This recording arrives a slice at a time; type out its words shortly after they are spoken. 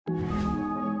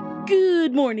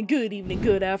Good morning, good evening,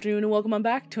 good afternoon, and welcome on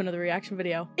back to another reaction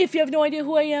video. If you have no idea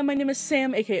who I am, my name is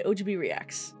Sam, aka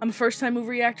OGBReacts. I'm a first-time movie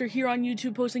reactor here on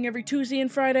YouTube, posting every Tuesday and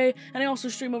Friday, and I also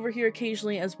stream over here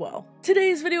occasionally as well.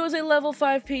 Today's video is a level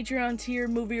 5 Patreon tier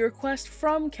movie request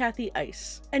from Kathy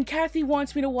Ice. And Kathy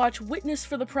wants me to watch Witness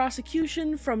for the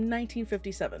Prosecution from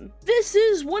 1957. This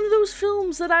is one of those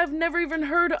films that I've never even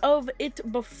heard of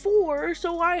it before,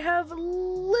 so I have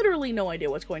literally no idea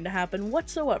what's going to happen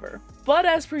whatsoever. But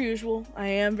as per usual, I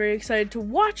am very excited to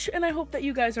watch, and I hope that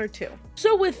you guys are too.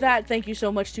 So with that, thank you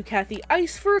so much to Kathy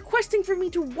Ice for requesting for me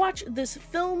to watch this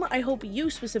film. I hope you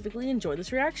specifically enjoy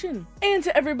this reaction. And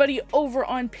to everybody over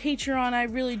on Patreon, I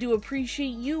really do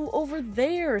appreciate you over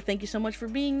there. Thank you so much for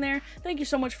being there. Thank you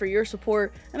so much for your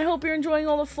support, and I hope you're enjoying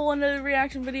all the full unedited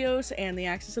reaction videos and the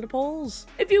access to the polls.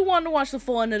 If you want to watch the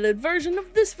full unedited version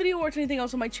of this video or anything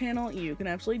else on my channel, you can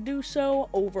absolutely do so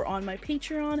over on my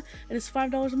Patreon, and it's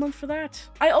 $5 a month for that.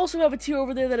 I also have a tier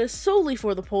over there that is solely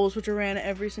for the polls, which are ran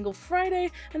every single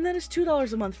Friday, and that is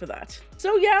 $2 a month for that.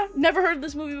 So yeah, never heard of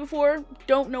this movie before,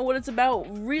 don't know what it's about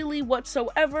really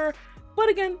whatsoever, but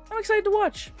again, I'm excited to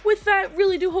watch. With that,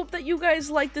 really do hope that you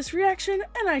guys like this reaction,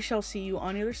 and I shall see you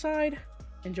on the other side.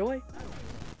 Enjoy.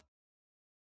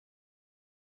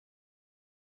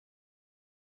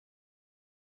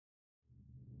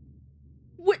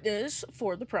 Witness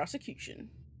for the Prosecution.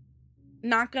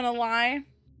 Not gonna lie,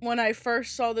 when I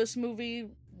first saw this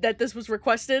movie that this was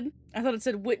requested, I thought it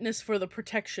said Witness for the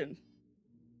Protection.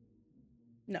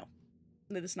 No,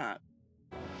 it's not.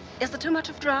 Is there too much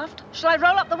of draft? Shall I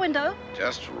roll up the window?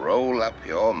 Just roll up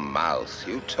your mouth.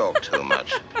 You talk too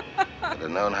much. If I'd have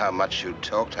known how much you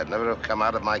talked, I'd never have come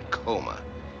out of my coma.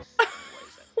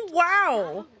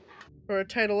 Wow! For a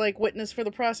title like Witness for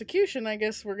the Prosecution, I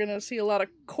guess we're gonna see a lot of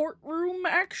courtroom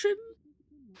action?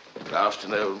 Good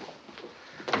afternoon.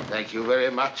 Thank you very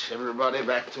much, everybody.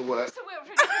 Back to work. Sir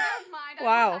Wilfrid, if you don't mind,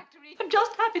 Wow. I'm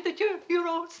just happy that you're your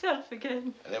old self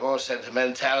again. Any more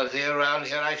sentimentality around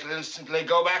here, I shall instantly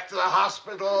go back to the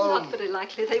hospital. Not very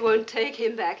likely they won't take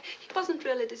him back. He wasn't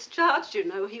really discharged, you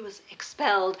know. He was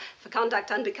expelled for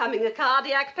conduct unbecoming a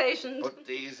cardiac patient. Put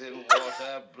these in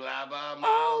water, blabber mouth.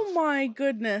 Oh my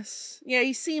goodness. Yeah,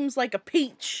 he seems like a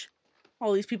peach.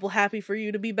 All these people happy for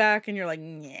you to be back, and you're like,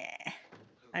 nah,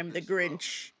 I'm the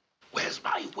Grinch. Where's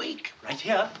my wig? Right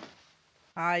here.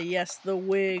 Ah, yes, the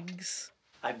wigs.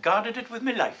 I've guarded it with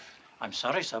my life. I'm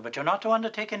sorry, sir, but you're not to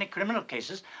undertake any criminal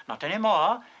cases. Not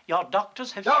anymore. Your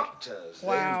doctors have... Doctors!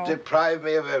 Wow. They've deprived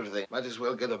me of everything. Might as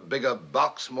well get a bigger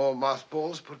box, more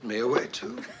mothballs, put me away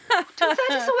too. 2:30,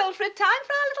 Sir Wilfrid. Time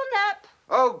for a little nap.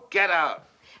 Oh, get out.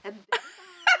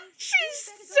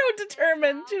 She's so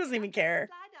determined. She doesn't even care.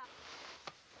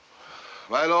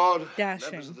 My lord, Dashing.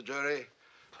 members of the jury.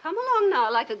 Come along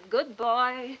now, like a good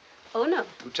boy. Oh, no.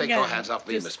 You take Again, your hands off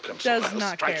me, just Miss Plimsoll. does I'll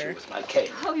not strike care. you with my cane.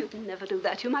 Oh, you'd never do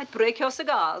that. You might break your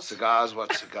cigars. Cigars?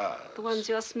 What cigars? The ones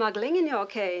you're smuggling in your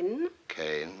cane.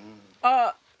 Cane.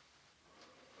 Oh,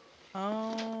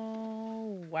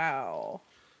 wow.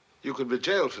 You could be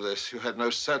jailed for this. You had no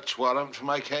search warrant for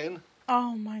my cane.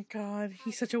 Oh my god,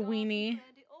 he's such a weenie.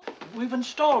 We've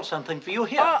installed something for you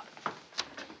here.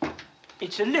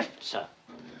 It's a lift, sir.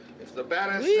 If the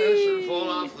banister should fall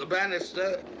off the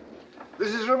banister.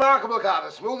 This is remarkable,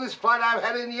 Carter. Smoothest flight I've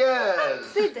had in years.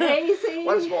 Sit, Daisy.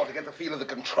 Once more to get the feel of the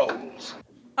controls.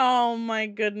 Oh my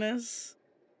goodness.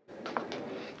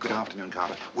 Good afternoon,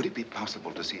 Carter. Would it be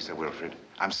possible to see Sir Wilfrid?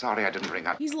 I'm sorry I didn't ring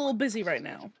up. He's a little busy right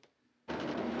now.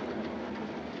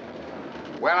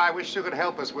 Well, I wish you could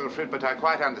help us, Wilfrid, but I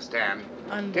quite understand.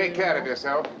 Take care of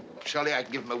yourself. Surely I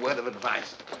can give him a word of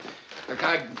advice.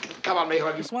 Come on,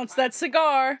 Mayhew. Just wants that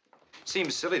cigar.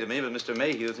 Seems silly to me, but Mr.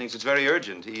 Mayhew thinks it's very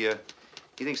urgent.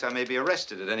 He thinks I may be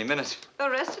arrested at any minute.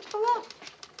 Arrested for what?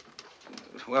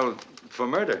 Well, for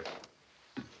murder.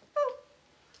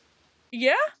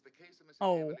 Yeah?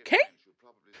 Okay.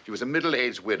 She was a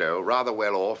middle-aged widow, rather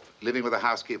well off, living with a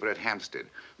housekeeper at Hampstead.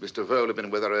 Mr. Vole had been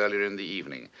with her earlier in the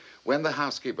evening. When the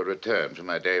housekeeper returned from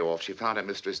her day off, she found her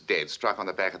mistress dead, struck on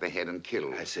the back of the head and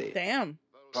killed. I see. Damn.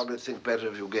 Probably think better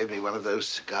if you gave me one of those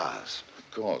cigars. Of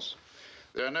course.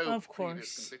 There are no Of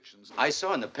previous course. convictions. I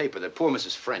saw in the paper that poor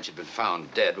Mrs. French had been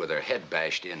found dead with her head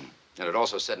bashed in. And it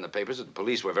also said in the papers that the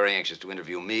police were very anxious to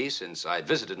interview me since I'd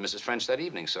visited Mrs. French that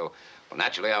evening. So, well,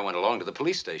 naturally, I went along to the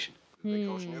police station. They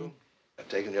caution you? I've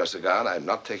taken your cigar, and I'm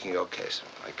not taking your case.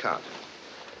 I can't.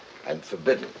 I'm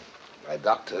forbidden. My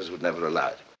doctors would never allow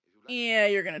it. Yeah,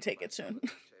 you're gonna take it soon.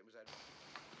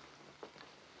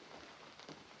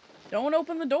 Don't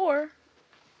open the door.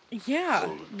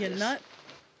 Yeah, you nut.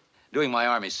 Doing my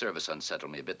army service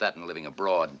unsettled me a bit, that and living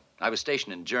abroad. I was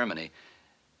stationed in Germany.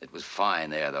 It was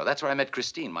fine there, though. That's where I met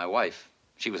Christine, my wife.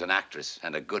 She was an actress,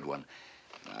 and a good one.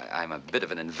 I'm a bit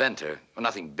of an inventor. Well,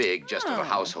 nothing big, just little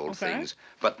household things.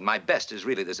 But my best is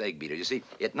really this egg beater. You see,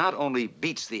 it not only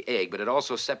beats the egg, but it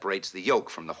also separates the yolk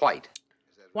from the white.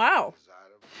 Wow.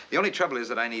 The only trouble is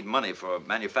that I need money for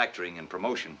manufacturing and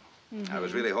promotion. I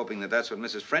was really hoping that that's what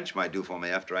Mrs. French might do for me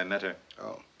after I met her.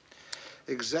 Oh.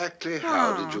 Exactly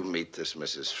how did you meet this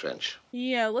Mrs. French?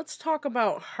 Yeah, let's talk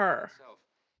about her.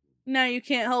 Now you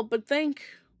can't help but think,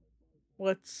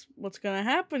 what's gonna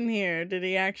happen here? Did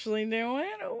he actually do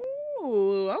it?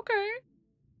 Ooh, okay.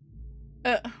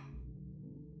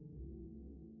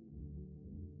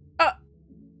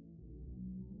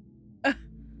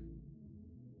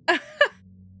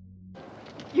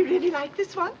 You really like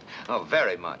this one? Oh,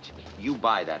 very much. You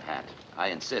buy that hat. I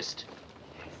insist.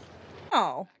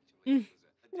 Oh.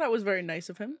 That was very nice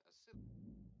of him.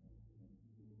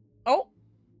 Oh.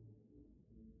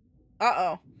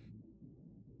 Uh-oh.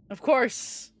 Of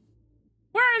course.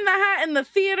 Wearing the hat in the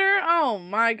theater? Oh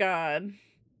my god.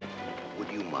 Would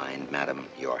you mind, madam,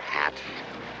 your hat?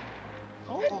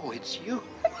 Oh, it's you.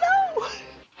 Hello.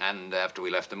 And after we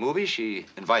left the movie, she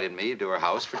invited me to her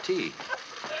house for tea.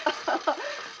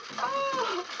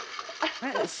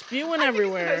 That is spewing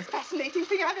everywhere. It's the most fascinating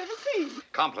thing I've ever seen.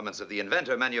 Compliments of the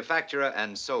inventor, manufacturer,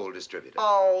 and sole distributor.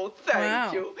 Oh, thank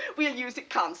Wow. you. We'll use it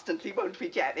constantly, won't we,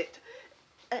 Janet?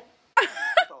 Are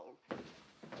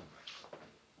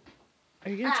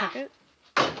you gonna check it?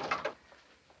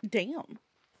 Damn. Oh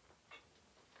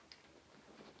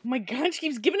my god, she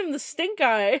keeps giving him the stink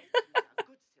eye.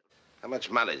 How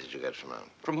much money did you get from her?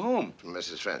 From whom? From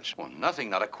Mrs. French. Well, nothing,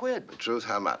 not a quid. The truth,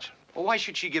 how much? Well, why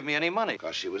should she give me any money?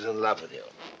 Because she was in love with you.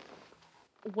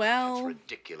 Well, That's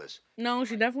ridiculous. no,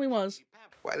 she definitely was.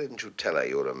 Why didn't you tell her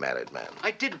you were a married man?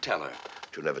 I did tell her.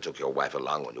 You never took your wife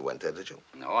along when you went there, did you?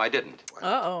 No, I didn't.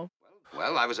 Uh-oh.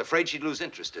 Well, I was afraid she'd lose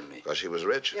interest in me. Because she was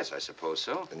rich? Yes, I suppose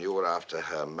so. And you were after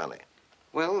her money.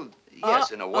 Well,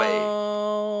 yes, in a way.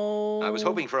 Oh. I was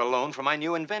hoping for a loan for my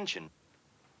new invention.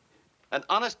 An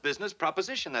honest business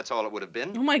proposition, that's all it would have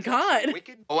been. Oh my god.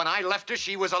 Wicked. Oh, when I left her,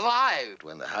 she was alive.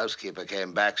 When the housekeeper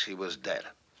came back, she was dead.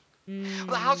 Well,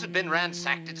 the house had been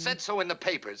ransacked. It said so in the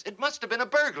papers. It must have been a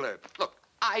burglar. Look,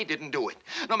 I didn't do it.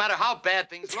 No matter how bad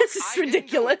things look, This is I didn't do it.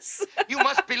 ridiculous. You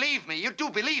must believe me. You do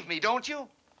believe me, don't you?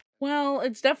 Well,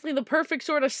 it's definitely the perfect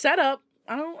sort of setup.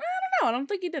 I don't know. I don't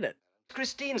think he did it.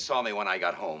 Christine saw me when I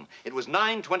got home. It was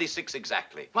 9:26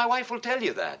 exactly. My wife will tell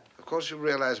you that. Of course, you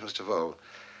realize, Mr. Vole,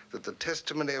 that the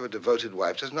testimony of a devoted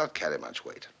wife does not carry much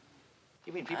weight.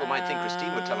 You mean people might think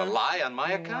Christine would tell a lie on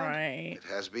my account? Right.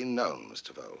 It has been known,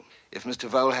 Mr. Vole. If Mr.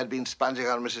 Vole had been sponging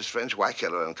on Mrs. French, why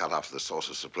kill her and cut off the source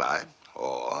of supply?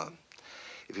 Or,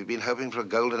 if he'd been hoping for a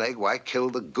golden egg, why kill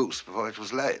the goose before it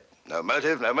was laid? No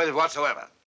motive whatsoever.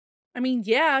 I mean,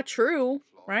 yeah, true,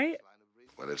 right?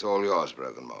 Well, it's all yours,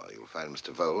 Broggenmore. You'll find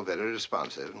Mr. Vole very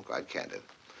responsive and quite candid.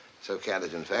 So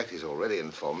candid, in fact, he's already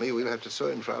informed me we'll have to sue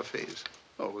him for our fees.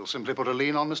 Oh, we'll simply put a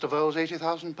lien on Mr. Vole's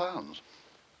 £80,000.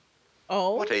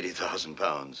 Oh. What 80,000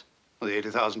 pounds? Well, the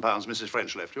 £80,000 Mrs.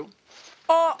 French left you.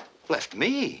 Oh. Left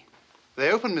me?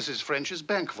 They opened Mrs. French's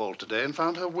bank vault today and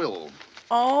found her will.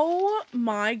 Oh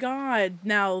my god.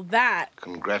 Now that.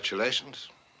 Congratulations.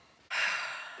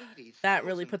 That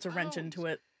really puts a wrench into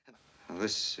it. Well,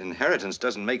 this inheritance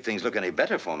doesn't make things look any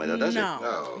better for me, though, does No.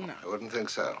 No, I wouldn't think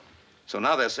so. it? So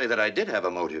now they'll say that I did have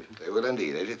a motive. They will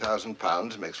indeed.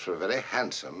 £80,000 makes for a very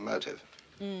handsome motive.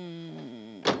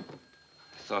 I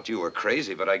thought you were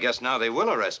crazy, but I guess now they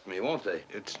will arrest me, won't they?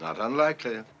 It's not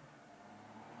unlikely.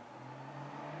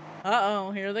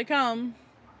 Uh-oh, here they come.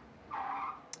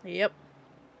 Yep.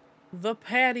 The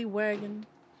paddy wagon.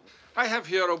 I have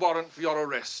here a warrant for your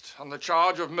arrest on the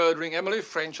charge of murdering Emily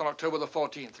French on October the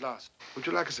 14th last. Would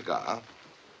you like a cigar?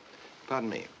 Pardon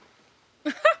me.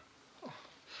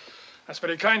 That's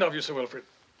very kind of you, Sir Wilfrid.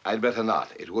 I'd better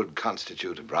not. It would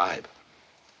constitute a bribe.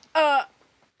 He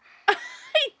You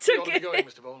took ought to be it. going,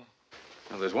 Mr. Vole.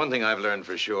 Well, there's one thing I've learned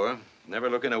for sure. Never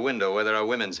look in a window where there are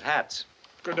women's hats.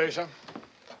 Good day, sir.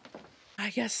 I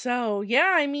guess so.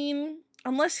 Yeah, I mean,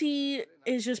 unless he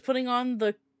is just putting on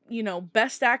the, you know,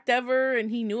 best act ever and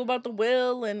he knew about the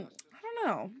will and I don't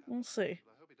know. We'll see.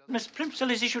 Miss Plimsoll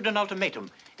has issued an ultimatum.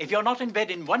 If you're not in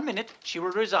bed in 1 minute, she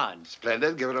will resign.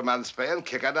 Splendid. Give her a month's pay and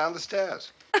kick her down the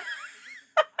stairs.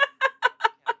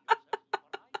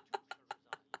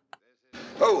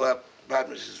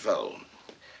 Pardon, Mrs. Vole.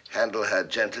 Handle her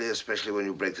gently, especially when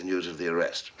you break the news of the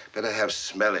arrest. Better have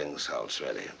smelling salts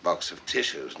ready, a box of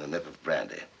tissues and a nip of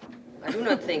brandy. I do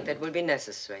not think that will be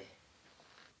necessary.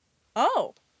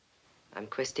 Oh. I'm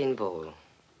Christine Vole.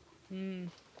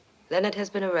 Leonard has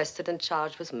been arrested and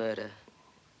charged with murder.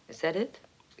 Is that it?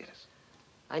 Yes.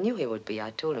 I knew he would be.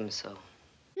 I told him so.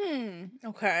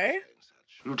 Okay.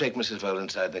 You take Mrs. Vole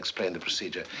inside and explain the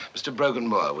procedure. Mr. Brogan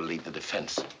Moore will lead the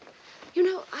defense. You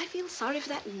know, I feel sorry for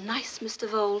that nice Mr.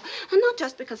 Vole. And not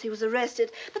just because he was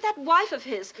arrested, but that wife of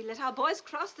his. He let our boys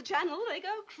cross the channel. They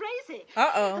go crazy.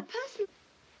 Uh-oh. The person...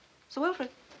 Sir Wilfred.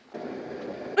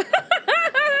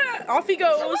 Off he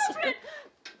goes.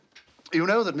 You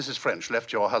know that Mrs. French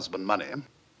left your husband money?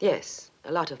 Yes,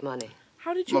 a lot of money.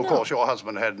 How did you know? Of course, your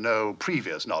husband had no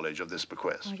previous knowledge of this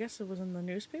bequest. I guess it was in the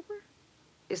newspaper?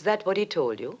 Is that what he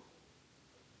told you?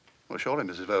 Well, surely,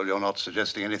 Mrs. Vole, you're not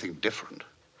suggesting anything different.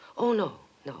 Oh, no,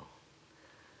 no.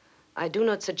 I do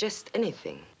not suggest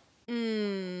anything.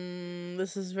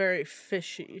 This is very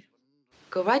fishy.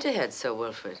 Go right ahead, Sir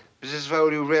Wilfred. Mrs.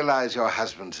 Vole, you realize your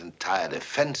husband's entire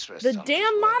defense rests The on damn his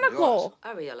word and monocle!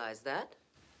 I realize that.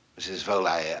 yours. Mrs. Vole,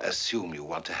 I assume you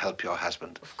want to help your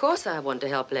husband. Of course I want to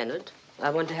help Leonard. I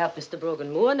want to help Mr.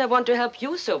 Brogan Moore, and I want to help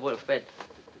you, Sir Wilfred.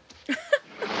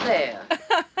 There.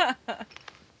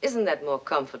 Isn't that more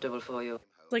comfortable for you?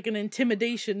 It's like an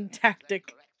intimidation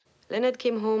tactic. Leonard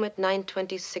came home at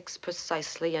 9:26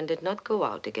 precisely and did not go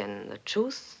out again. The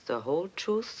truth, the whole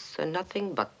truth, and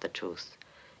nothing but the truth.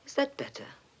 Is that better?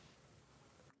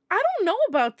 I don't know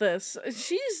about this.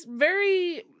 She's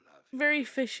very, very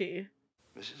fishy.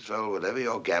 Mrs. Vole, whatever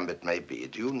your gambit may be,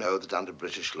 do you know that under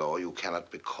British law you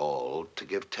cannot be called to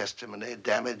give testimony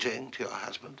damaging to your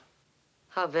husband?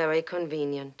 How very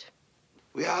convenient.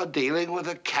 We are dealing with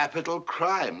a capital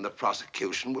crime. The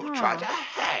prosecution will try to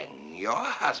hang your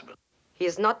husband. He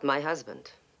is not my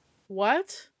husband.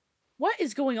 What? What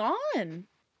is going on?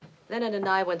 Leonard and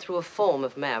I went through a form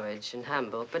of marriage in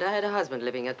Hamburg, but I had a husband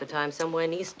living at the time somewhere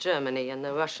in East Germany in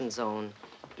the Russian zone.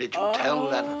 Did you tell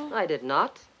Leonard? I did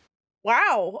not.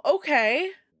 Wow,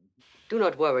 okay. Do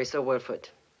not worry, Sir Wilfred.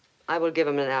 I will give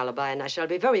him an alibi, and I shall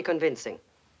be very convincing.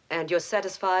 And you're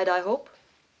satisfied, I hope?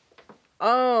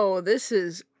 Oh, this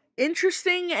is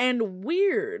interesting and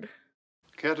weird.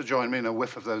 Care to join me in a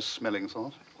whiff of those smelling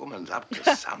salts? Woman's up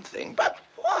to something, but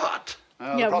what?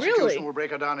 Yeah, the prosecution really? will break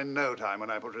her down in no time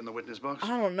when I put her in the witness box.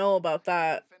 I don't know about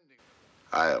that.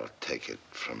 I'll take it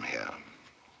from here.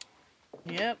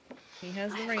 Yep, he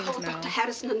has the reins Called now. Dr.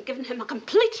 Harrison and given him a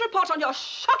complete report on your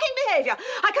shocking behavior.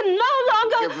 I can no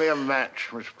longer... Give me a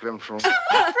match, Miss Glimshaw.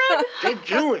 Did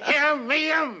you hear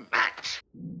me? A match?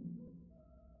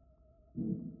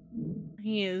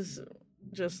 He is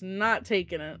just not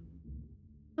taking it.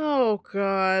 Oh,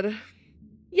 God.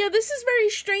 Yeah, this is very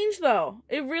strange, though.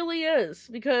 It really is.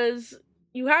 Because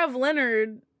you have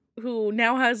Leonard, who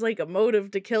now has, like, a motive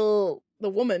to kill the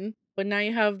woman. But now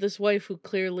you have this wife who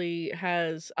clearly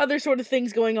has other sort of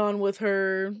things going on with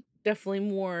her. Definitely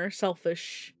more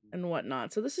selfish and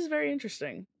whatnot. So this is very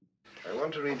interesting. I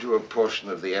want to read you a portion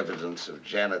of the evidence of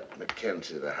Janet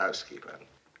Mackenzie, the housekeeper.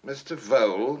 Mr.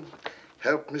 Vole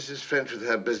helped Mrs. French with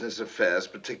her business affairs,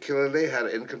 particularly her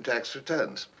income tax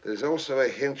returns. There's also a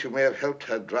hint you may have helped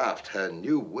her draft her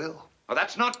new will. Oh,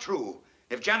 that's not true.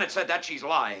 If Janet said that, she's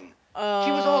lying.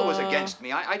 She was always against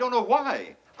me. I don't know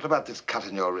why. What about this cut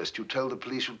in your wrist? You told the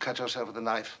police you'd cut yourself with a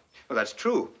knife. Well, that's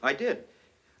true. I did.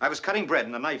 I was cutting bread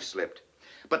and the knife slipped.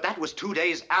 But that was 2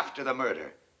 days after the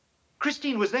murder.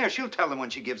 Christine was there. She'll tell them when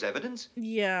she gives evidence.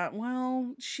 Yeah,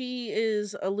 well, she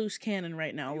is a loose cannon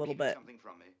right now, a little bit.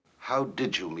 How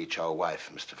did you meet your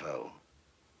wife, Mr. Vole?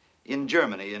 In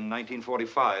Germany in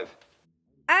 1945.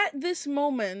 At this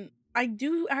moment, I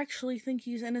do actually think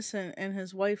he's innocent, and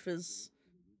his wife is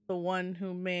the one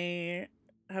who may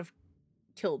have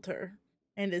killed her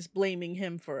and is blaming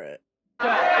him for it. Come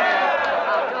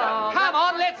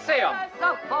on, let's see him.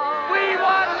 We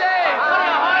want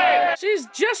this. She's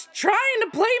just trying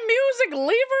to play music. Leave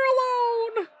her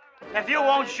alone. If you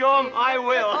won't show him, I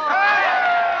will.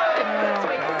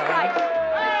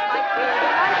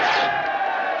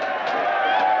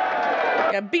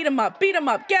 Yeah, beat him up,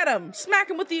 get him, smack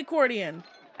him with the accordion,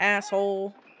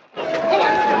 asshole.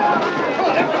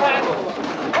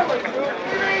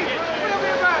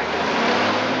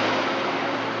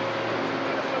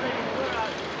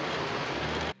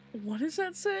 What does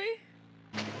that say?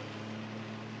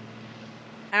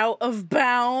 Out of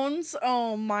bounds?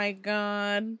 Oh my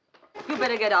God. You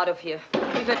better get out of here.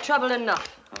 We've had trouble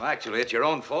enough. Well, actually, it's your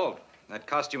own fault. That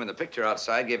costume in the picture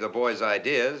outside gave the boys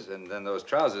ideas, and then those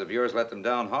trousers of yours let them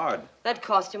down hard. That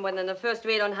costume went in the first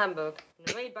raid on Hamburg.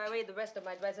 And raid by raid the rest of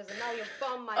my dresses, and now you've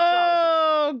bombed my trousers.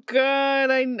 Oh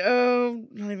God, I know.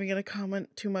 Not even gonna comment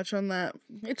too much on that.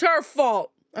 It's our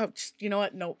fault. Oh, just, you know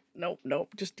what? Nope.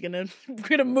 Just we're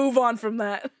gonna move on from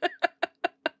that.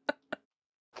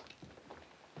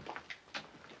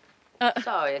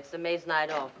 Sorry, it's the maid's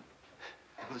night off.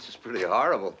 This is pretty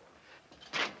horrible.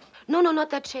 No, not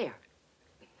that chair.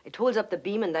 It holds up the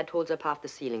beam and that holds up half the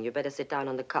ceiling. You better sit down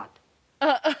on the cot.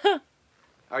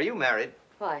 Are you married?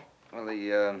 Why?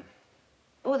 Well,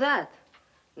 Oh, that?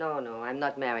 No, I'm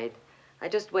not married. I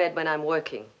just wear it when I'm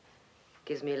working.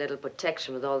 Gives me a little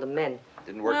protection with all the men.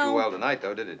 Didn't work too well tonight,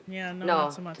 though, did it? Yeah, no, No,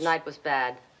 not so much. tonight was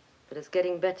bad, but it's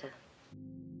getting better.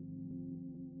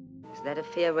 Is that a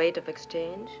fair rate of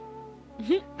exchange?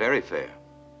 Very fair.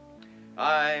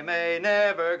 I may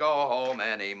never go home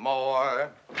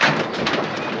anymore.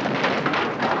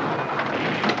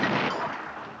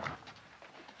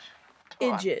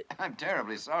 Idiot. I'm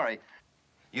terribly sorry.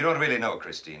 You don't really know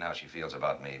Christine, how she feels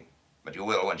about me. But you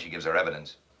will when she gives her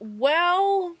evidence.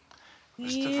 Well...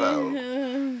 Mr.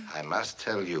 Vole, I must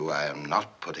tell you I am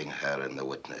not putting her in the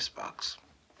witness box.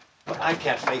 But I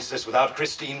can't face this without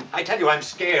Christine. I tell you, I'm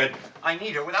scared. I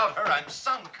need her. Without her, I'm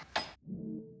sunk.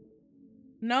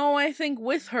 No, I think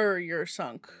with her, you're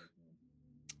sunk.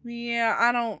 Yeah,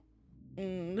 I don't...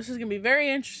 this is gonna be very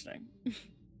interesting.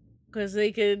 Because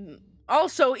they could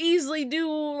also easily do,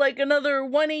 like, another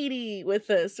 180 with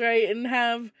this, right? And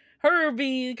have her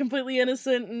be completely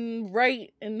innocent and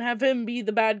right, and have him be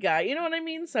the bad guy. You know what I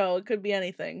mean? So it could be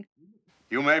anything.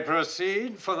 You may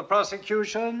proceed for the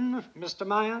prosecution, Mr.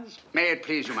 Myers. May it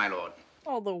please you, my lord.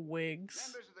 All the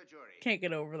wigs. Can't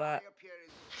get over that.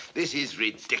 This is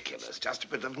ridiculous. Just a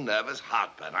bit of nervous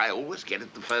heartburn. I always get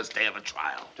it the first day of a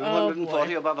trial.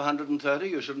 240 above 130,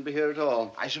 you shouldn't be here at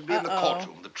all. I should be in the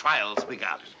courtroom. The trial's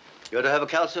begun. You're to have a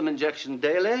calcium injection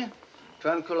daily,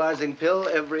 tranquilizing pill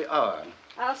every hour.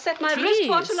 I'll set my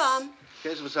wristwatch alarm.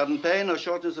 In case of sudden pain or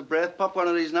shortness of breath, pop one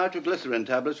of these nitroglycerin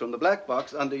tablets from the black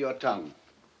box under your tongue.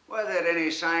 Were there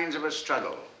any signs of a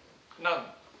struggle? None.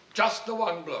 Just the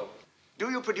one blow.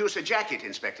 Do you produce a jacket,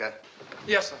 Inspector?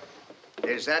 Yes, sir.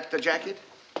 Is that the jacket?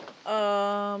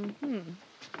 Where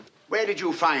did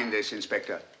you find this,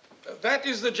 Inspector? That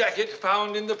is the jacket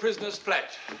found in the prisoner's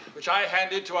flat, which I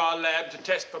handed to our lab to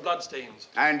test for bloodstains.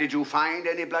 And did you find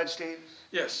any bloodstains?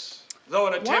 Yes, though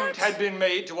an attempt had been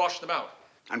made to wash them out.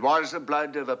 And was the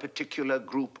blood of a particular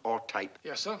group or type?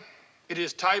 Yes, sir. It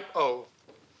is type O.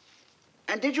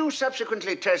 And did you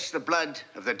subsequently test the blood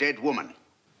of the dead woman?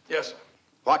 Yes, sir.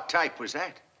 What type was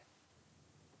that?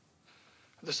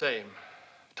 The same.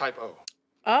 Type O.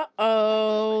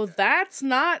 Uh-oh, that's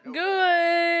not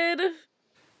good.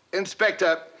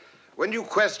 Inspector, when you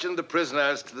questioned the prisoner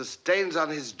as to the stains on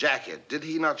his jacket, did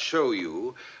he not show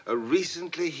you a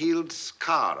recently healed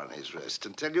scar on his wrist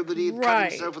and tell you that he had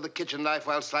cut himself with a kitchen knife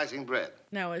while slicing bread?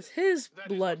 Now, is his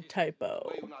blood type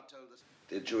O?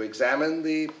 Did you examine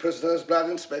the prisoner's blood,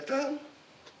 Inspector?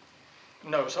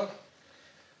 No, sir.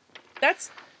 That's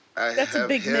a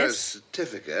big here miss. a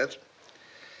certificate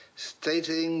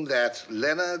stating that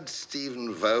Leonard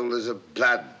Stephen Vole is a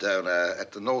blood donor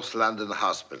at the North London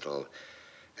Hospital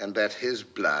and that his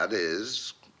blood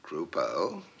is Group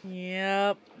O.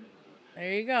 Yep.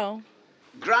 There you go.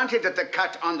 Granted that the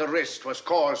cut on the wrist was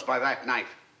caused by that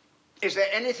knife. Is there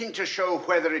anything to show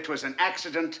whether it was an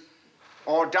accident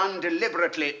or done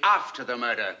deliberately after the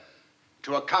murder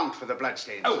to account for the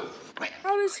bloodstains? Oh,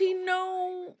 how does he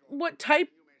know what type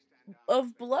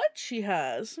of blood she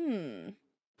has?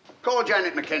 Call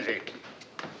Janet Mackenzie.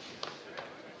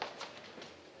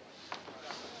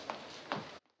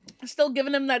 Still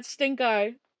giving him that stink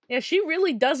eye. Yeah, she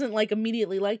really doesn't, like,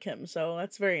 immediately like him, so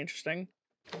that's very interesting.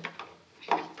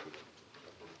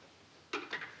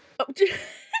 Oh, she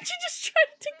just tried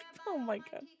to take the... Oh, my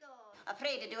God.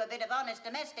 Afraid to do a bit of honest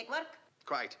domestic work.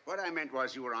 Quite. What I meant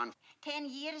was you were on... 10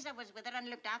 years I was with her and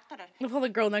looked after her. While the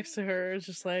girl next to her is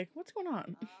just like, what's going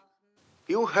on?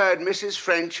 You heard Mrs.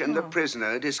 French and the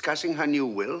prisoner discussing her new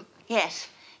will? Yes.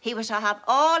 He was to have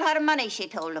all her money, she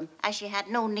told him, as she had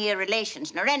no near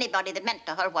relations, nor anybody that meant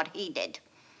to her what he did.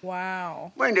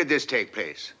 Wow. When did this take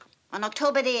place? On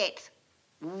October the 8th.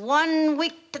 1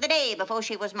 week to the day before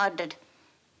she was murdered.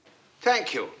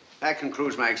 Thank you. That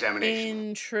concludes my examination.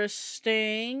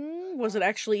 Interesting. Was it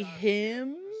actually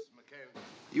him?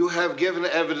 You have given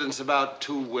evidence about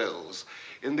 2 wills.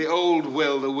 In the old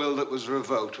will, the will that was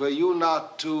revoked, were you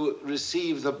not to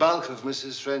receive the bulk of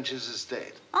Mrs. French's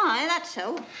estate? Aye, that's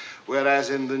so.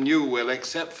 Whereas in the new will,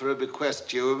 except for a bequest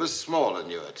to you of a small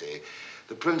annuity,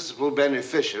 the principal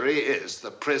beneficiary is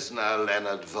the prisoner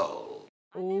Leonard Vole.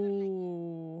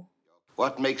 Ooh.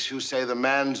 What makes you say the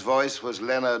man's voice was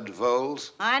Leonard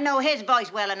Vole's? I know his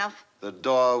voice well enough. The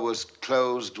door was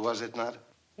closed, was it not?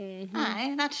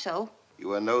 Aye, that's so. You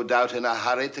were no doubt in a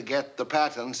hurry to get the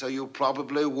pattern, so you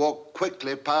probably walked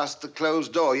quickly past the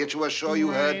closed door, yet you were sure you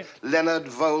heard Leonard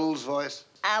Vole's voice?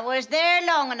 I was there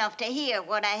long enough to hear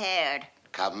what I heard.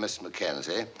 Come, Miss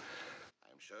Mackenzie.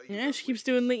 I'm sure Yeah, she keeps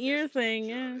doing the ear thing,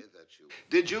 yeah.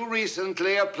 Did you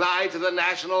recently apply to the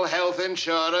National Health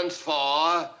Insurance for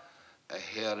a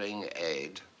hearing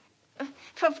aid?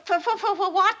 For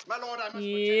what? My lord, I must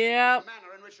Yep.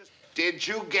 Did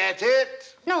you get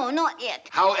it? No, not yet.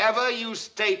 However, you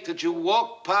state that you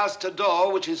walked past a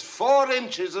door which is 4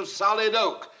 inches of solid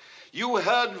oak. You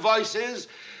heard voices,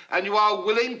 and you are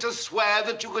willing to swear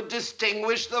that you could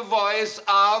distinguish the voice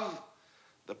of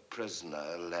the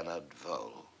prisoner, Leonard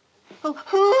Vole.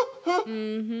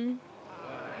 Mm-hmm.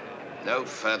 No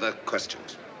further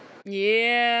questions.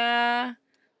 Yeah.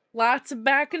 Lots of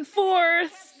back and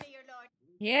forth.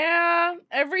 Yeah.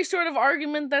 Every sort of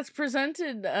argument that's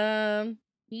presented,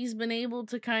 he's been able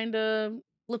to kind of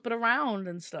flip it around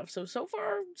and stuff. So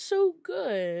far, so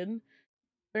good.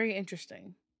 Very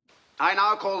interesting. I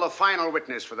now call the final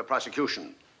witness for the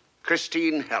prosecution,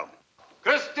 Christine Helm.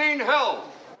 Christine Helm!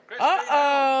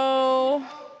 Uh-oh.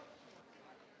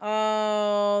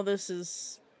 Oh, this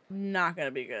is not gonna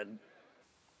be good.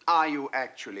 Are you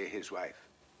actually his wife?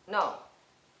 No.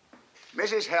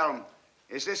 Mrs. Helm,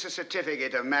 is this a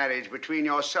certificate of marriage between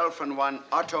yourself and one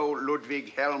Otto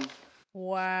Ludwig Helm?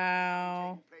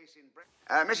 Wow.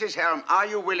 Mrs. Helm, are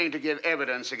you willing to give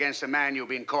evidence against the man you've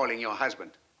been calling your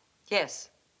husband? Yes.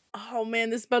 Oh, man,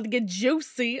 this is about to get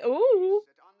juicy. Ooh.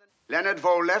 Leonard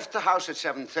Vole left the house at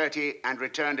 7:30 and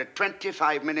returned at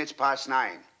 25 minutes past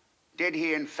 9. Did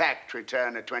he, in fact,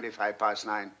 return at 25 past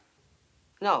 9?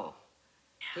 No.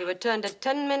 He returned at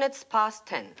 10 minutes past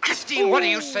 10. Christine, what are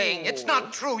you saying? It's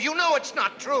not true. You know it's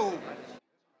not true.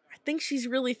 I think she's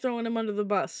really throwing him under the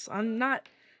bus. I don't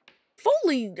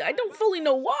fully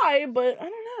know why, but I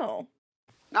don't know.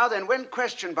 Now then, when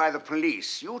questioned by the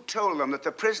police, you told them that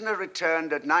the prisoner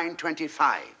returned at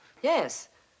 9:25. Yes,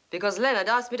 because Leonard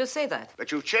asked me to say that.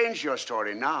 But you've changed your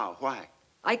story now. Why?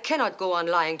 I cannot go on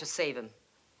lying to save him.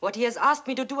 What he has asked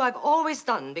me to do, I've always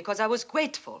done because I was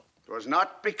grateful. It was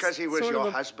not because he was Sort of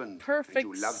your the husband. Perfect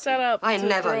you loved setup him. I to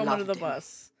never throw him under loved the him.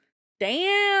 bus.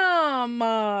 Damn.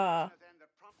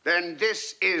 Then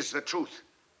this is the truth.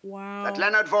 Wow. That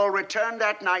Leonard Vole returned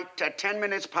that night at 10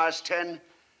 minutes past 10,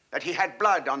 that he had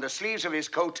blood on the sleeves of his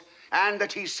coat, and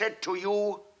that he said to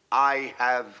you, "I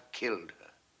have killed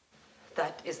her."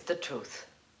 That is the truth.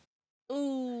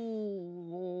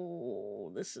 Ooh,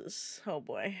 this is, oh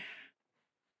boy.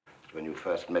 When you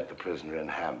first met the prisoner in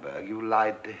Hamburg, you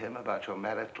lied to him about your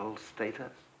marital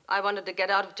status? I wanted to get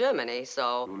out of Germany,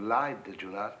 so... You lied, did you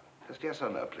not? Just yes or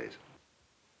no, please.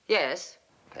 Yes.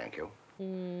 Thank you.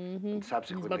 Mm-hmm. And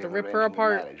subsequently, He's about to in rip her arranging the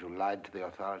apart. marriage, you lied to the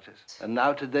authorities. And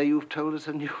now today you've told us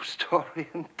a new story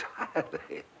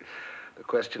entirely. The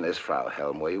question is, Frau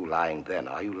Helm, were you lying then?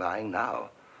 Are you lying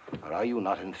now? Or are you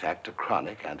not, in fact, a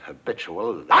chronic and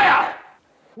habitual liar?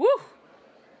 Woo!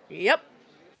 Yep.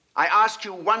 I ask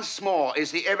you once more,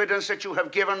 is the evidence that you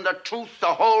have given the truth,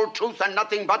 the whole truth, and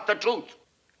nothing but the truth?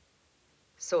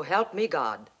 So help me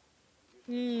God.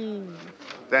 Hmm.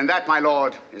 Then that, my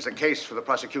lord, is a case for the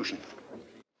prosecution.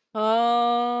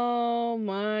 Oh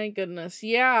my goodness.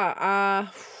 Yeah,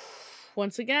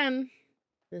 once again,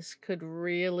 this could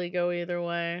really go either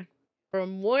way.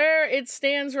 From where it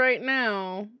stands right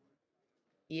now,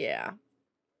 yeah.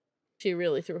 She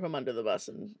really threw him under the bus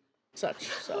and such,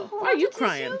 so. Why are you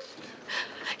crying?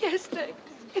 Yes, thanks.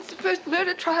 It's the first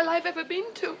murder trial I've ever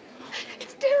been to.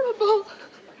 It's terrible.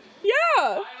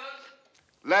 Yeah!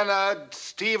 Leonard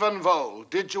Stephen Vole,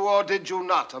 did you or did you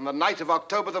not, on the night of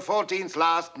October the 14th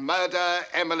last, murder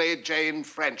Emily Jane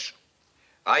French?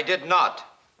 I did not.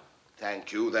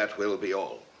 Thank you, that will be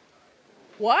all.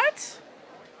 What?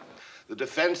 The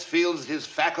defense feels his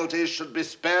faculties should be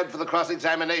spared for the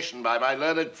cross-examination by my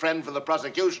learned friend for the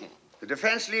prosecution. The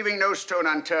defense, leaving no stone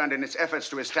unturned in its efforts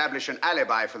to establish an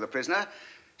alibi for the prisoner,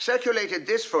 circulated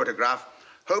this photograph,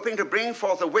 hoping to bring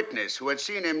forth a witness who had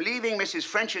seen him leaving Mrs.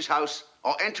 French's house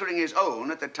or entering his own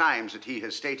at the times that he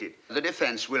has stated. The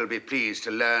defense will be pleased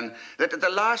to learn that at the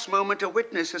last moment a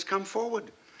witness has come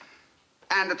forward,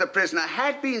 and that the prisoner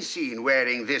had been seen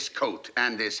wearing this coat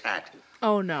and this hat.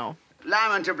 Oh, no.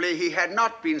 Lamentably, he had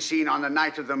not been seen on the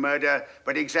night of the murder,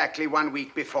 but exactly 1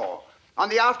 week before. On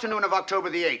the afternoon of October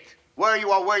the 8th, were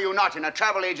you or were you not in a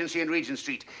travel agency in Regent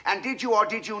Street? And did you or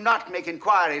did you not make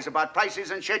inquiries about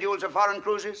prices and schedules of foreign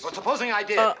cruises? Well, supposing I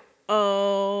did.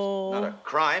 Oh. Not a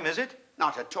crime, is it?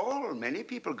 Not at all. Many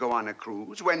people go on a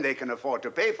cruise when they can afford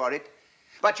to pay for it.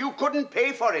 But you couldn't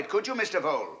pay for it, could you, Mr.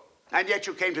 Vole? And yet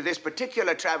you came to this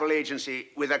particular travel agency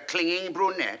with a clinging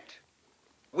brunette.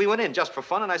 We went in just for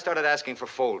fun, and I started asking for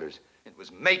folders. It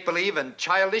was make-believe and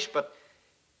childish, but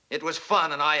it was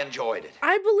fun, and I enjoyed it.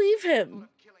 I believe him.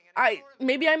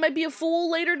 Maybe I might be a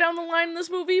fool later down the line in this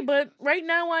movie, but right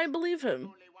now I believe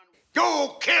him. You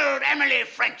killed Emily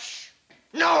French.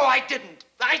 No, I didn't.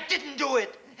 I didn't do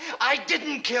it. I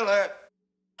didn't kill her.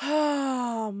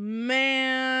 Oh,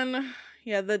 man.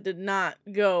 Yeah, that did not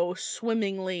go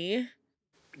swimmingly.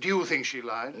 Do you think she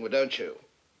lied? Well, don't you?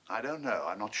 I don't know.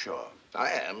 I'm not sure. I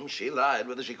am. She lied.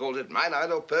 Whether she calls it mine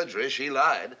or perjury, she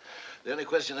lied. The only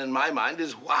question in my mind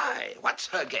is why? What's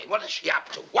her game? What is she up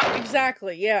to? What?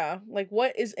 Exactly, yeah. Like,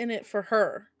 what is in it for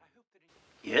her?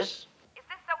 Yes? Is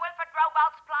this Sir Wilfred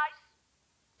Robart's place?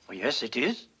 Oh, yes, it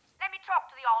is. Let me talk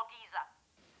to the old geezer.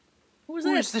 Who is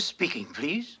Who this? is this speaking,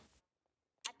 please?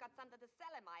 I've got something to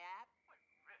sell him, I have.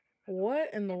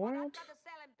 What in the world? I've got to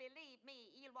sell him, believe me,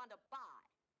 he'll want to buy.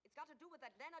 It's got to do with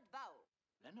that Leonard Vole.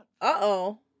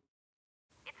 Uh-oh.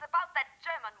 It's about that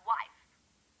German wife.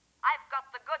 I've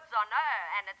got the goods on her,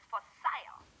 and it's for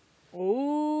sale.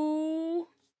 Ooh.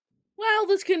 Well,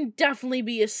 this can definitely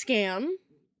be a scam.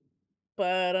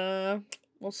 But,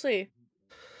 we'll see.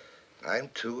 I'm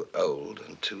too old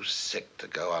and too sick to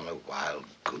go on a wild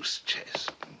goose chase.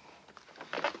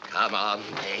 Come on,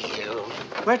 Mayhew.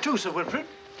 Where to, Sir Wilfred?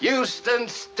 Euston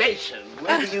Station.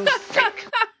 Where do you think?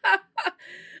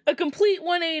 A complete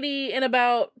 180 in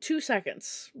about 2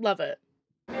 seconds. Love it.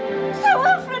 Sir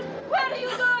Wilfred, where are you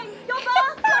going? Your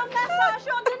bath, your massage,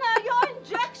 your dinner, your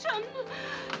injection.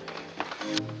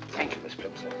 Thank you, Miss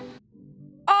Plimsoll.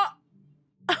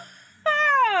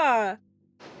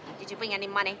 Did you bring any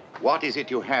money? What is it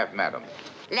you have, madam?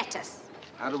 Letters.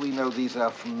 How do we know these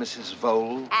are from Mrs.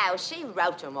 Vole? Oh, she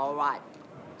wrote them all right.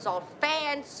 It's all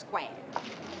fair and square.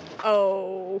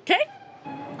 Okay.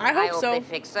 I hope so. they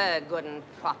fix her good and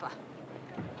proper.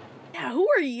 Yeah, who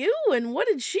are you and what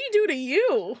did she do to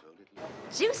you?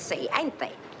 Juicy, ain't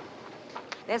they?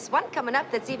 There's one coming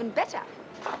up that's even better.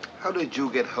 How did you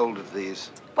get hold of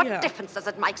these? What difference does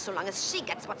it make so long as she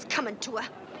gets what's coming to her?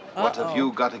 What have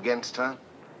you got against her?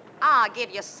 I'll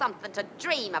give you something to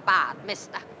dream about,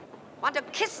 mister. Want to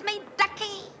kiss me,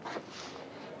 ducky?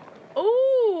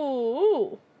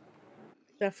 Ooh.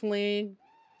 Definitely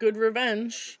good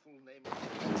revenge.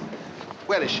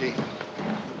 Where is she?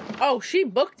 Oh, she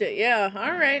booked it, yeah.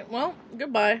 All right, well,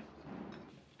 goodbye.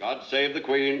 God save the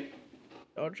Queen.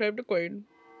 God save the Queen.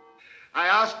 I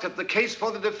ask that the case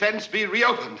for the defense be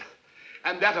reopened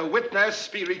and that a witness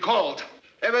be recalled.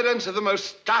 Evidence of the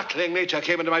most startling nature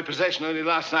came into my possession only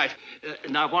last night.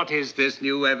 Now, what is this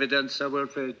new evidence, Sir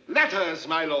Wilfred? Letters,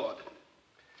 my lord.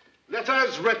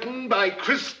 Letters written by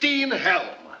Christine Helm.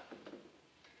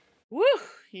 Woo!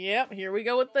 Yep, here we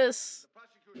go with this.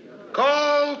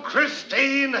 Call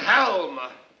Christine Helm.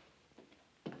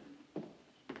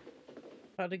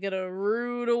 About to get a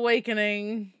rude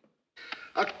awakening.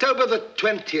 October the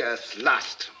 20th,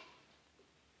 last.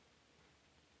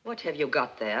 What have you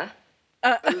got there?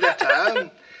 A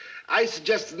letter. I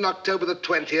suggested on October the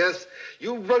 20th.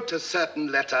 You wrote a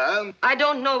certain letter. I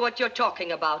don't know what you're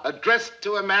talking about. Addressed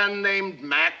to a man named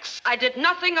Max. I did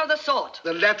nothing of the sort.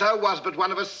 The letter was but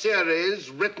one of a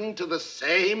series written to the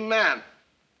same man.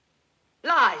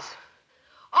 Lies.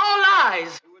 All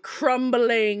lies.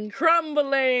 Crumbling,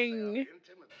 crumbling.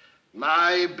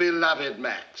 My beloved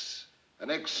Max, an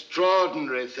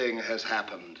extraordinary thing has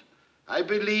happened. I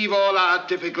believe all our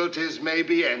difficulties may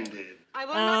be ended. I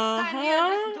will not stand here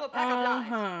and listen to a pack of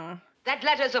lies. That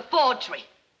letter's a forgery.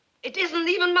 It isn't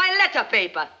even my letter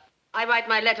paper. I write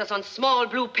my letters on small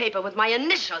blue paper with my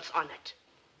initials on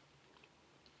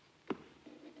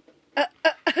it.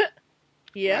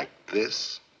 Yeah. Like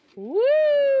this. Woo!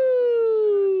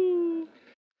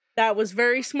 That was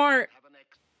very smart.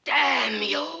 Damn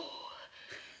you!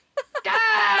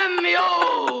 Damn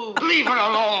you! Leave her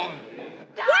alone!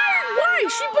 Why?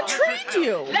 She betrayed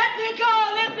you! Let me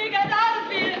go! Let me get out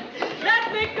of here!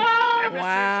 Let me go!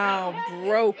 Wow,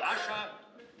 broke.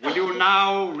 Will you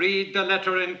now read the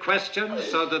letter in question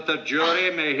so that the jury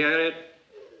may hear it?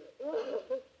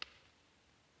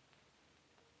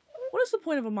 What is the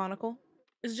point of a monocle?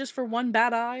 Is it just for one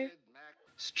bad eye?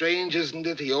 Strange, isn't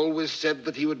it? He always said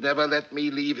that he would never let me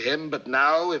leave him, but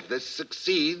now, if this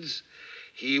succeeds,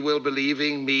 he will be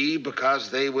leaving me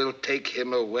because they will take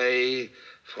him away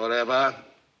forever,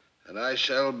 and I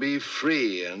shall be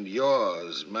free and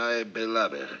yours, my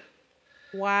beloved.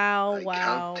 Wow, I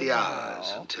count the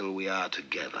hours until we are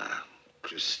together,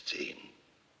 Christine.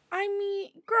 I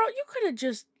mean, girl, you could have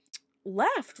just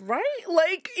left, right?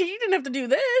 Like, you didn't have to do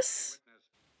this.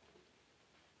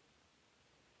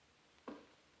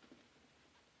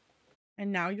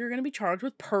 And now you're going to be charged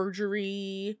with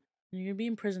perjury. You're going to be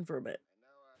in prison for a bit.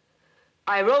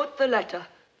 I wrote the letter.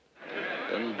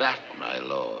 And that, my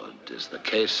lord, is the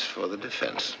case for the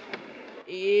defense.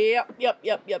 Yep.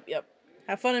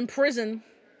 Have fun in prison.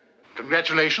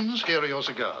 Congratulations. Here are your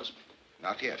cigars.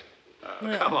 Not yet.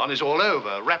 Come on, it's all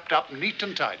over. Wrapped up neat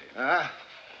and tidy. Ah.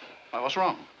 Well, what's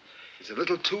wrong? It's a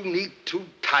little too neat, too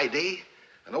tidy,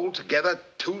 and altogether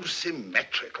too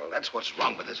symmetrical. That's what's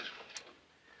wrong with it.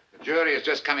 The jury is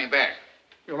just coming back.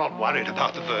 You're not worried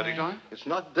about the verdict, are you? It's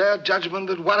not their judgment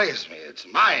that worries me. It's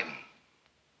mine.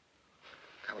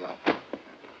 Come along.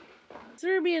 Is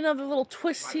there gonna be another little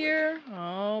twist here?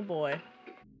 Oh boy.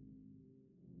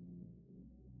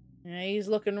 Yeah, he's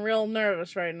looking real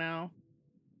nervous right now.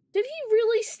 Did he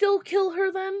really still kill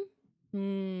her then?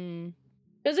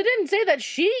 Because it didn't say that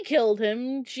she killed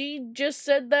him. She just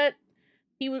said that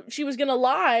she was gonna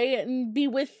lie and be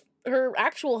with her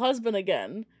actual husband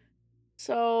again.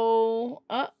 So,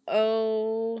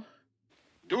 uh-oh.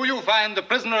 Do you find the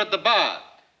prisoner at the bar,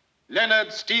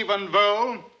 Leonard Stephen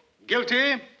Vole,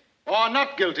 guilty or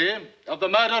not guilty of the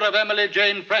murder of Emily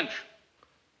Jane French?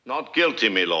 Not guilty,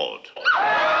 my lord.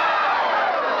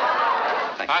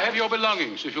 I have your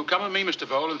belongings. If you'll come with me, Mr.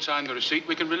 Vole, and sign the receipt,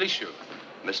 we can release you.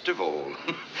 Mr. Vole.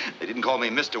 They didn't call me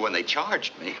Mr. when they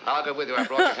charged me. I'll go with you. I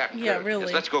brought you Captain Yeah, really.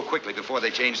 Yes, let's go quickly before they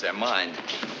change their mind.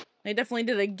 They definitely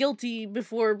did a guilty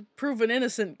before proven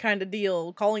innocent kind of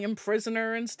deal, calling him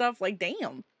prisoner and stuff. Like,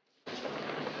 damn.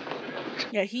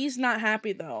 Yeah, he's not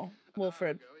happy though,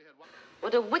 Wilfred.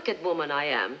 What a wicked woman I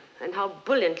am, and how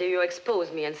brilliantly you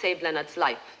exposed me and saved Leonard's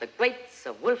life. The great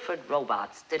Sir Wilfred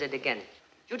Robarts did it again.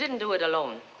 You didn't do it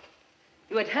alone.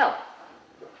 You had help.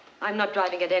 I'm not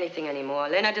driving at anything anymore.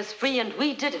 Leonard is free, and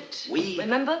we did it. We?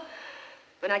 Remember?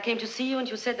 When I came to see you and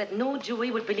you said that no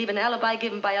jury would believe an alibi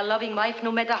given by a loving wife,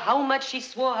 no matter how much she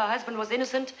swore her husband was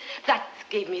innocent, that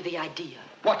gave me the idea.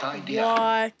 What idea?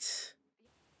 What?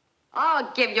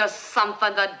 I'll give you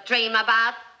something to dream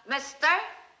about, mister.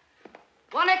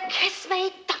 Wanna kiss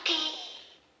me, ducky?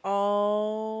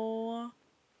 Oh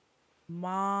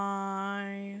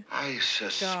my I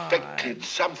suspected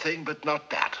something, but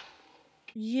not that.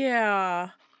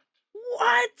 Yeah.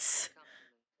 What?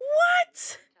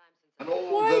 What? And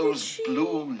all those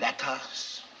blue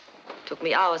letters. Took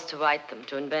me hours to write them,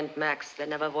 to invent Max. There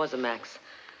never was a Max.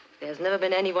 There's never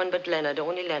been anyone but Leonard,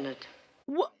 only Leonard.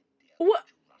 What? What?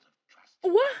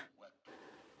 What?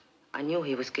 I knew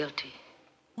he was guilty.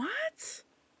 What?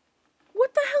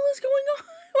 What the hell is going on?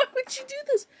 Why would she do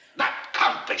this? That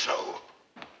can't be so.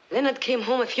 Leonard came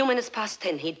home a few minutes past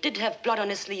 10. He did have blood on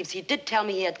his sleeves. He did tell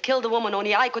me he had killed a woman,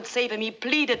 only I could save him. He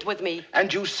pleaded with me.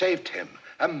 And you saved him,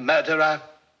 a murderer?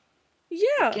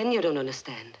 Yeah. Again, you don't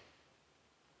understand.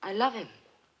 I love him.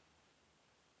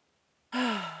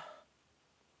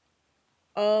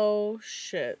 Oh,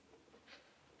 shit.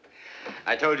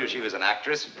 I told you she was an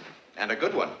actress, and a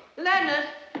good one. Leonard!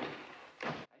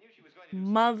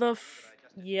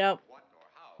 Yep.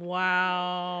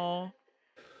 Wow.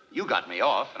 You got me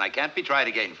off, and I can't be tried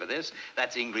again for this.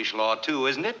 That's English law, too,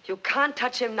 isn't it? You can't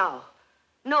touch him now.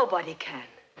 Nobody can.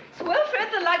 Wilfred,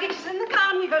 the luggage is in the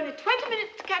car, and we've only 20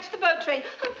 minutes to catch the boat train.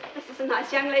 Oh, this is a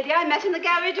nice young lady I met in the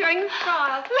gallery during the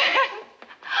trial.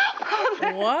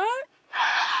 What?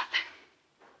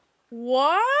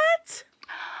 What?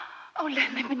 Oh,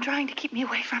 Len, they've been trying to keep me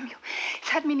away from you. It's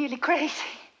had me nearly crazy.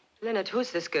 Leonard,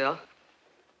 who's this girl?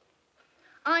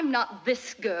 I'm not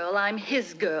this girl. I'm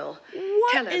his girl.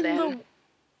 What Tell her, in Len.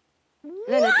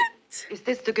 Leonard, is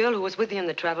this the girl who was with you in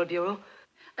the travel bureau?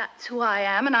 That's who I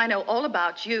am, and I know all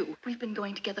about you. We've been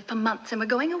going together for months, and we're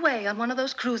going away on one of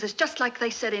those cruises, just like they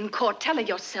said in court. Tell her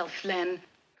yourself, Len.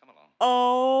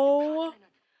 Oh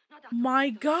my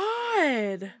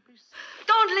God.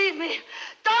 Don't leave me.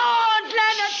 Don't,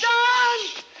 Leonard,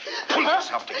 don't! Pull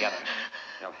yourself together.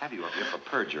 They'll have you up here for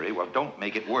perjury. Well, don't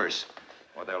make it worse,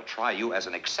 or they'll try you as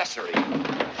an accessory.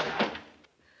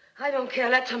 I don't care.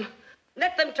 Let them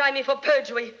try me for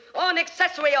perjury, or an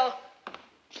accessory, or...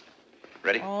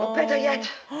 Ready? Or better yet,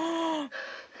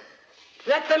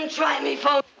 let them try me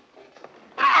for...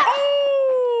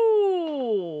 Oh!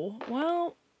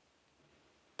 Well...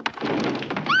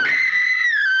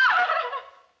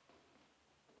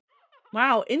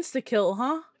 Wow, insta-kill,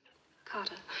 huh?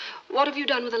 Carter, what have you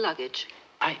done with the luggage?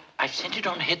 I sent it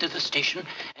on ahead to the station,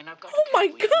 and I've got... Oh my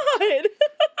God!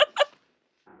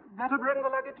 Better bring the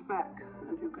luggage back,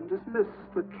 and you can dismiss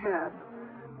the cab.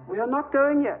 We are not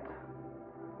going yet,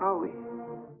 are we?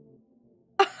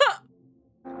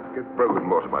 Get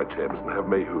Brotherton and have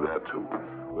Mayhew there too.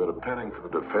 We're appearing for the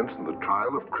defense in the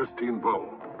trial of Christine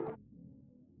Vole.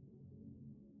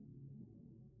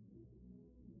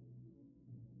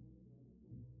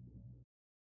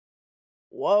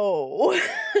 Whoa.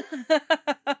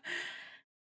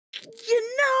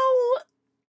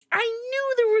 I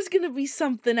knew there was gonna be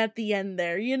something at the end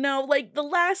there, like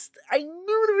I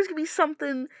knew there was gonna be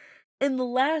something in the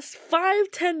last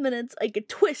 5-10 minutes, like a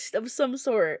twist of some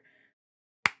sort.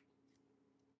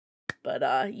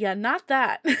 But, yeah, not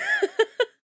that.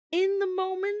 In the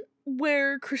moment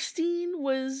where Christine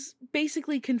was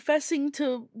basically confessing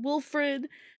to Wilfred,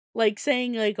 like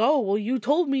saying like, oh, well, you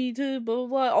told me to blah, blah,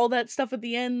 blah, all that stuff at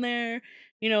the end there,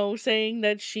 you know, saying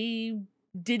that she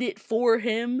did it for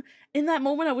him. In that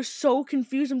moment, I was so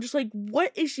confused. I'm just like,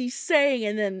 what is she saying?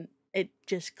 And then it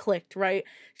just clicked, right?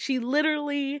 She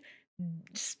literally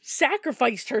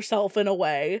sacrificed herself in a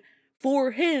way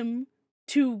for him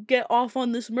to get off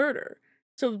on this murder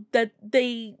so that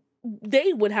they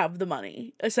would have the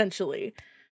money, essentially.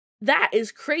 That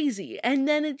is crazy. And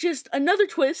then it just, another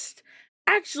twist,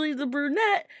 actually the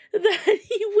brunette that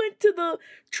he went to the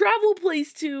travel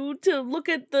place to look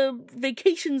at the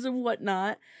vacations and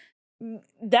whatnot,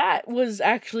 that was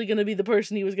actually going to be the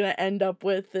person he was going to end up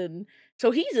with. And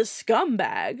so he's a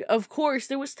scumbag. Of course,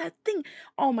 there was that thing.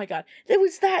 Oh my God. There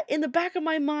was that in the back of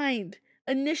my mind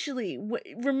initially.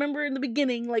 Remember in the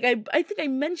beginning, like I think I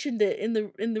mentioned it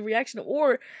in the reaction,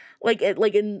 or like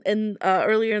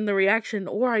earlier in the reaction,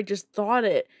 or I just thought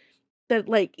it, that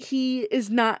like he is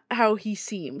not how he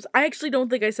seems. I actually don't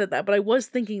think I said that, but I was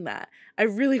thinking that. I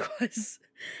really was.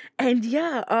 And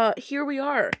yeah, here we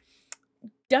are.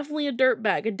 Definitely a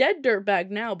dirtbag. A dead dirtbag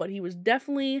now, but he was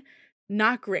definitely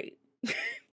not great.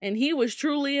 And he was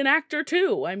truly an actor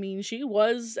too. I mean, she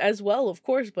was as well, of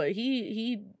course, but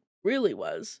he really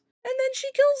was. And then she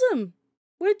kills him.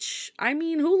 Which, I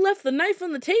mean, who left the knife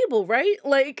on the table, right?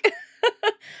 Like,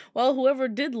 well, whoever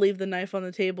did leave the knife on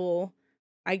the table,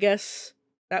 I guess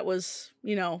that was,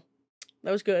 you know,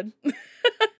 that was good.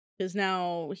 Because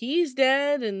now he's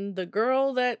dead, and the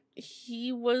girl that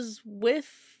he was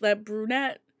with, that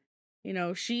brunette, you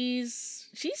know, she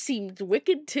seemed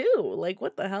wicked too. Like,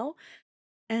 what the hell?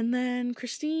 And then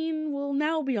Christine will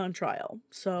now be on trial.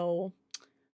 So,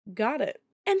 got it.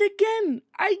 And again,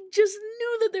 I just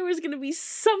knew that there was going to be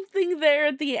something there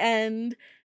at the end.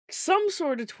 Some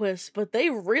sort of twist, but they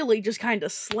really just kind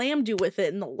of slammed you with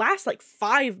it in the last, like,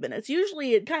 5 minutes.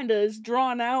 Usually it kind of is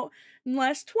drawn out in the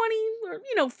last 20 or,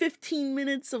 you know, 15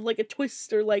 minutes of, like, a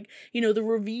twist or, like, you know, the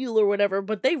reveal or whatever.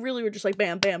 But they really were just like,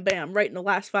 bam, bam, bam, right in the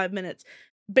last 5 minutes.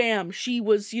 Bam, she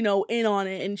was, you know, in on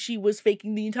it, and she was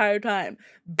faking the entire time.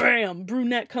 Bam,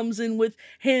 brunette comes in with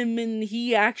him, and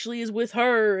he actually is with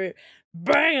her.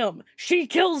 Bam! She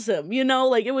kills him, you know?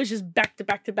 Like, it was just back to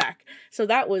back to back. So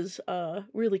that was,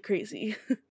 really crazy.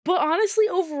 But honestly,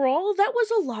 overall, that was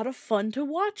a lot of fun to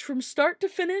watch from start to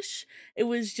finish. It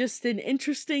was just an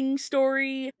interesting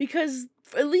story, because,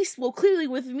 at least, well, clearly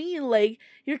with me, like,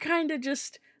 you're kind of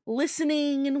just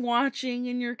listening and watching,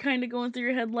 and you're kind of going through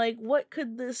your head, like, what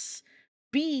could this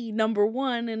be, number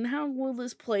one, and how will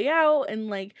this play out, and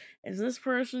like, is this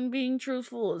person being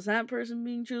truthful, is that person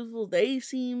being truthful, they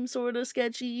seem sort of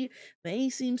sketchy, they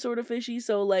seem sort of fishy.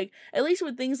 So like, at least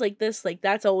with things like this, like,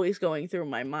 that's always going through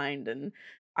my mind, and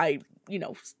I, you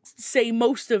know, say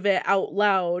most of it out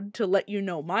loud to let you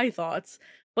know my thoughts.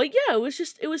 But yeah,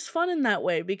 it was fun in that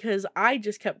way, because I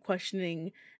just kept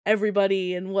questioning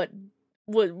everybody and what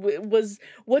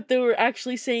they were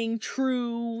actually saying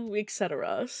true,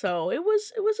 etc. So it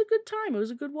was a good time. It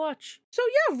was a good watch. So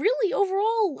yeah, really,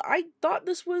 overall, I thought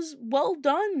this was well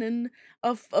done and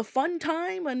a fun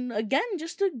time, and again,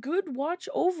 just a good watch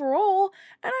overall,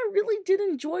 and I really did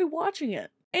enjoy watching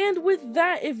it. And with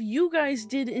that, if you guys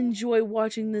did enjoy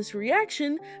watching this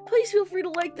reaction, please feel free to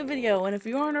like the video, and if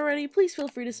you aren't already, please feel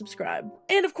free to subscribe.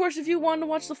 And of course, if you want to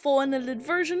watch the full unedited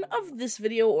version of this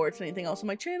video, or it's anything else on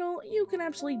my channel, you can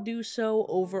absolutely do so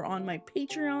over on my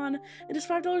Patreon. It is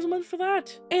 $5 a month for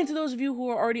that. And to those of you who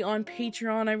are already on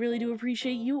Patreon, I really do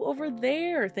appreciate you over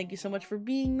there. Thank you so much for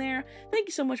being there. Thank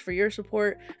you so much for your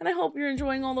support, and I hope you're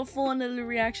enjoying all the full unedited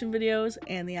reaction videos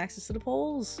and the access to the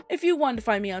polls. If you want to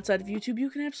find me outside of YouTube, you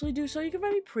can absolutely do so. You can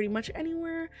find me pretty much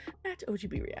anywhere at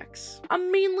OGBReacts.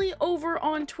 I'm mainly over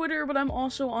on Twitter, but I'm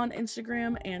also on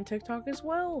Instagram and TikTok as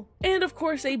well. And of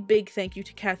course, a big thank you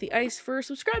to Kathy Ice for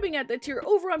subscribing at that tier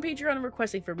over on Patreon and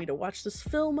requesting for me to watch this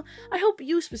film. I hope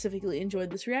you specifically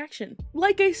enjoyed this reaction.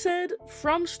 Like I said,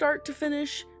 from start to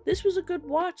finish, this was a good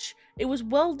watch. It was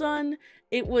well done.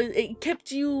 It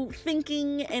kept you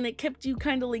thinking, and it kept you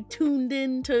kind of like tuned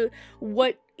in to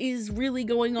what is really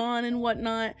going on and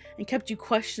whatnot, and kept you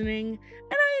questioning,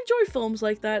 and I enjoy films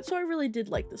like that, so I really did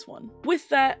like this one. With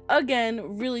that,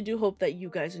 again, really do hope that you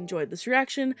guys enjoyed this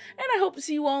reaction, and I hope to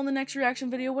see you all in the next reaction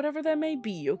video, whatever that may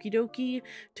be. Okie dokie,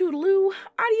 toodaloo,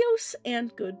 adios,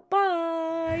 and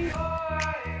goodbye! Oh,